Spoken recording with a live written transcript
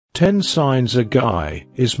10 signs a guy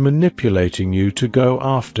is manipulating you to go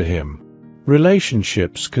after him.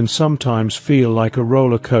 Relationships can sometimes feel like a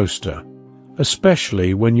roller coaster,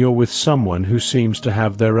 especially when you're with someone who seems to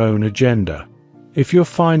have their own agenda. If you're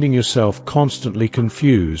finding yourself constantly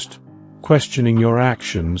confused, questioning your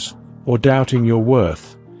actions, or doubting your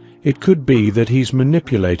worth, it could be that he's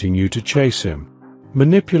manipulating you to chase him.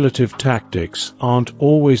 Manipulative tactics aren't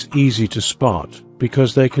always easy to spot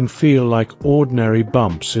because they can feel like ordinary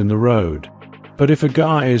bumps in the road. But if a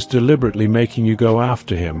guy is deliberately making you go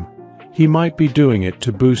after him, he might be doing it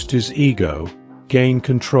to boost his ego, gain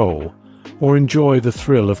control, or enjoy the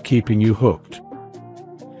thrill of keeping you hooked.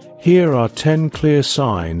 Here are 10 clear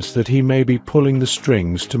signs that he may be pulling the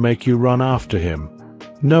strings to make you run after him,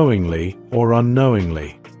 knowingly or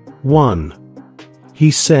unknowingly. 1.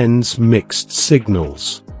 He sends mixed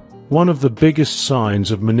signals. One of the biggest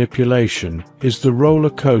signs of manipulation is the roller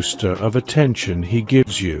coaster of attention he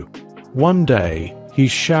gives you. One day,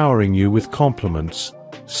 he's showering you with compliments,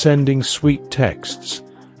 sending sweet texts,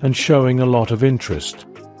 and showing a lot of interest.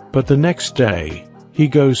 But the next day, he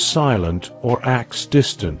goes silent or acts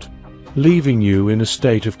distant, leaving you in a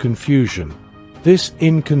state of confusion. This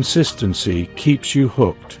inconsistency keeps you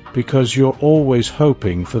hooked because you're always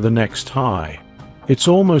hoping for the next high. It's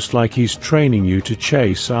almost like he's training you to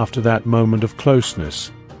chase after that moment of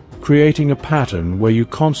closeness, creating a pattern where you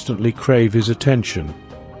constantly crave his attention,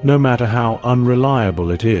 no matter how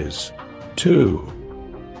unreliable it is.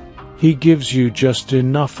 2. He gives you just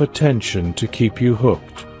enough attention to keep you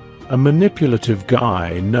hooked. A manipulative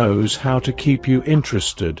guy knows how to keep you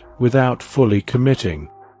interested without fully committing.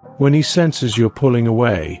 When he senses you're pulling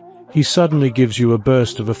away, he suddenly gives you a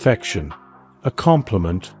burst of affection, a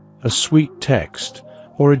compliment, a sweet text,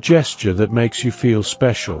 or a gesture that makes you feel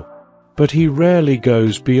special. But he rarely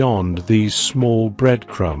goes beyond these small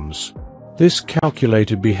breadcrumbs. This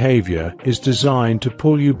calculated behavior is designed to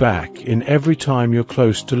pull you back in every time you're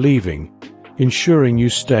close to leaving, ensuring you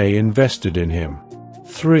stay invested in him.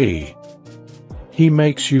 3. He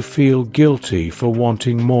makes you feel guilty for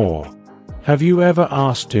wanting more. Have you ever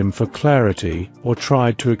asked him for clarity or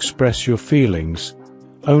tried to express your feelings,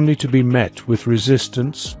 only to be met with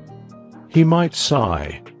resistance? He might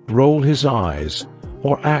sigh, roll his eyes,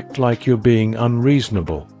 or act like you're being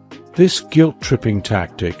unreasonable. This guilt-tripping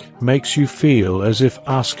tactic makes you feel as if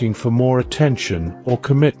asking for more attention or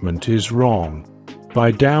commitment is wrong.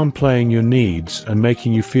 By downplaying your needs and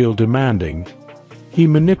making you feel demanding, he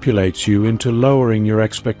manipulates you into lowering your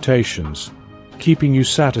expectations, keeping you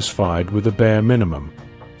satisfied with a bare minimum.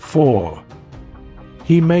 4.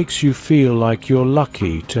 He makes you feel like you're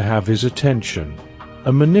lucky to have his attention.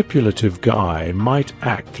 A manipulative guy might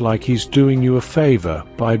act like he's doing you a favor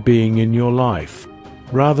by being in your life.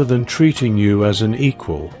 Rather than treating you as an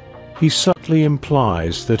equal, he subtly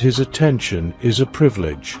implies that his attention is a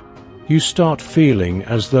privilege. You start feeling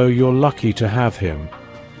as though you're lucky to have him,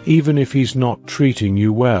 even if he's not treating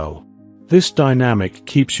you well. This dynamic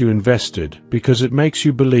keeps you invested because it makes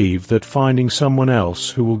you believe that finding someone else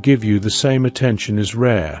who will give you the same attention is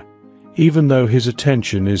rare, even though his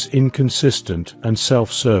attention is inconsistent and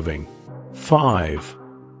self-serving. 5.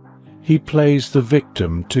 He plays the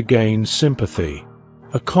victim to gain sympathy.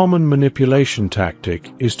 A common manipulation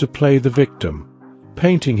tactic is to play the victim,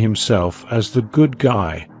 painting himself as the good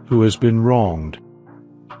guy who has been wronged.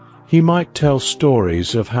 He might tell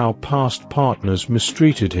stories of how past partners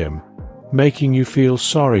mistreated him, making you feel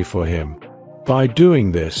sorry for him. By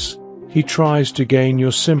doing this, he tries to gain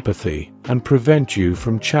your sympathy and prevent you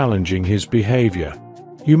from challenging his behavior.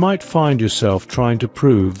 You might find yourself trying to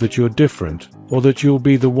prove that you're different or that you'll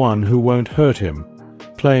be the one who won't hurt him,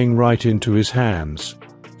 playing right into his hands.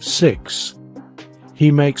 6.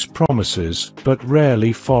 He makes promises but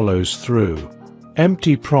rarely follows through.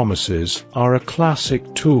 Empty promises are a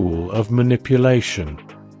classic tool of manipulation.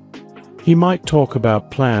 He might talk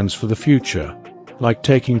about plans for the future, like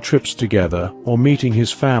taking trips together or meeting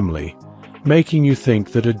his family, making you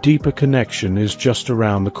think that a deeper connection is just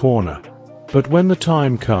around the corner. But when the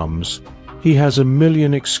time comes, he has a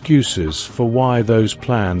million excuses for why those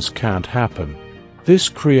plans can't happen. This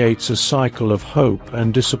creates a cycle of hope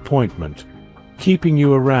and disappointment, keeping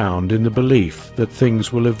you around in the belief that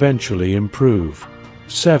things will eventually improve.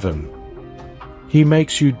 7. He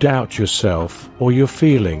makes you doubt yourself or your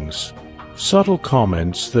feelings. Subtle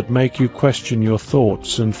comments that make you question your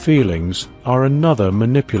thoughts and feelings are another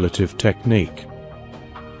manipulative technique.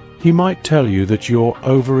 He might tell you that you're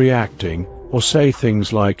overreacting or say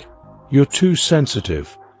things like, "You're too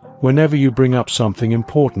sensitive," whenever you bring up something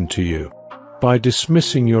important to you. By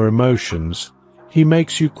dismissing your emotions, he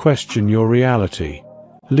makes you question your reality,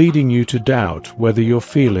 leading you to doubt whether your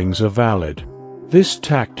feelings are valid. This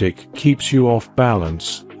tactic keeps you off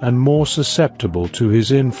balance and more susceptible to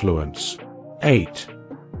his influence. 8.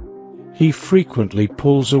 He frequently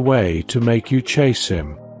pulls away to make you chase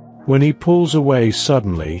him. When he pulls away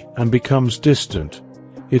suddenly and becomes distant,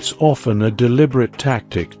 it's often a deliberate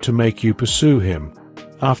tactic to make you pursue him.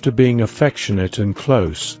 After being affectionate and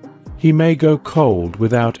close, he may go cold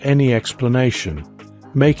without any explanation,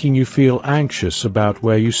 making you feel anxious about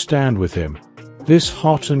where you stand with him. This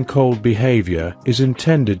hot and cold behavior is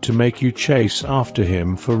intended to make you chase after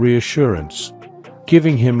him for reassurance,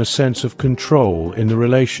 giving him a sense of control in the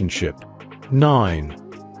relationship. 9.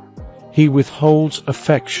 He withholds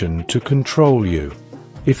affection to control you.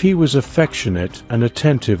 If he was affectionate and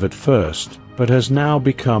attentive at first, but has now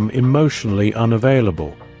become emotionally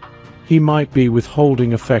unavailable, he might be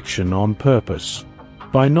withholding affection on purpose.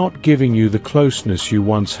 By not giving you the closeness you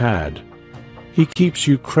once had, he keeps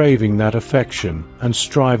you craving that affection and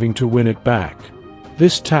striving to win it back.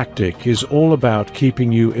 This tactic is all about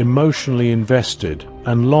keeping you emotionally invested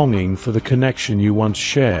and longing for the connection you once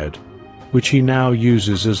shared, which he now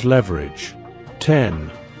uses as leverage.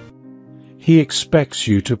 10. He expects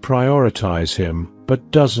you to prioritize him,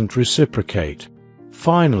 but doesn't reciprocate.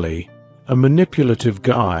 Finally, a manipulative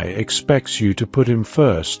guy expects you to put him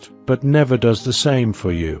first, but never does the same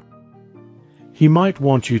for you. He might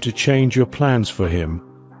want you to change your plans for him,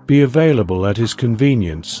 be available at his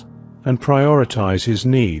convenience, and prioritize his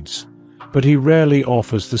needs, but he rarely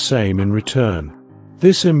offers the same in return.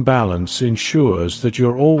 This imbalance ensures that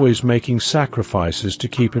you're always making sacrifices to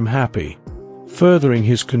keep him happy, furthering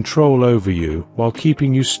his control over you while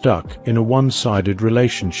keeping you stuck in a one-sided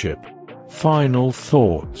relationship. Final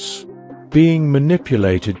thoughts. Being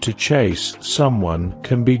manipulated to chase someone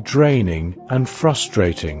can be draining and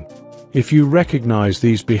frustrating. If you recognize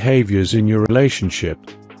these behaviors in your relationship,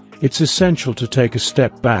 it's essential to take a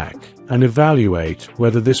step back and evaluate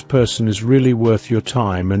whether this person is really worth your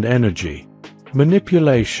time and energy.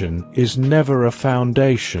 Manipulation is never a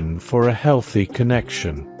foundation for a healthy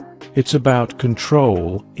connection. It's about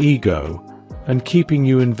control, ego, and keeping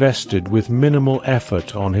you invested with minimal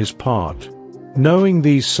effort on his part. Knowing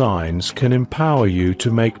these signs can empower you to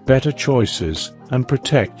make better choices and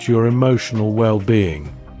protect your emotional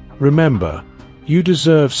well-being. Remember, you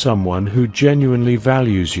deserve someone who genuinely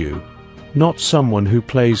values you, not someone who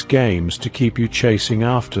plays games to keep you chasing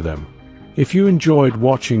after them. If you enjoyed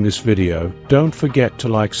watching this video, don't forget to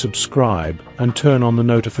like, subscribe, and turn on the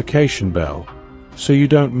notification bell, so you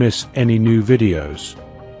don't miss any new videos.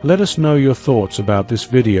 Let us know your thoughts about this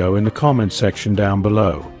video in the comment section down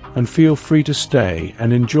below, and feel free to stay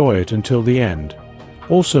and enjoy it until the end.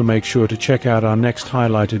 Also make sure to check out our next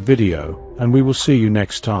highlighted video, and we will see you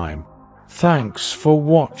next time. Thanks for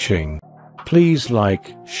watching. Please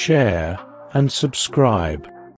like, share, and subscribe.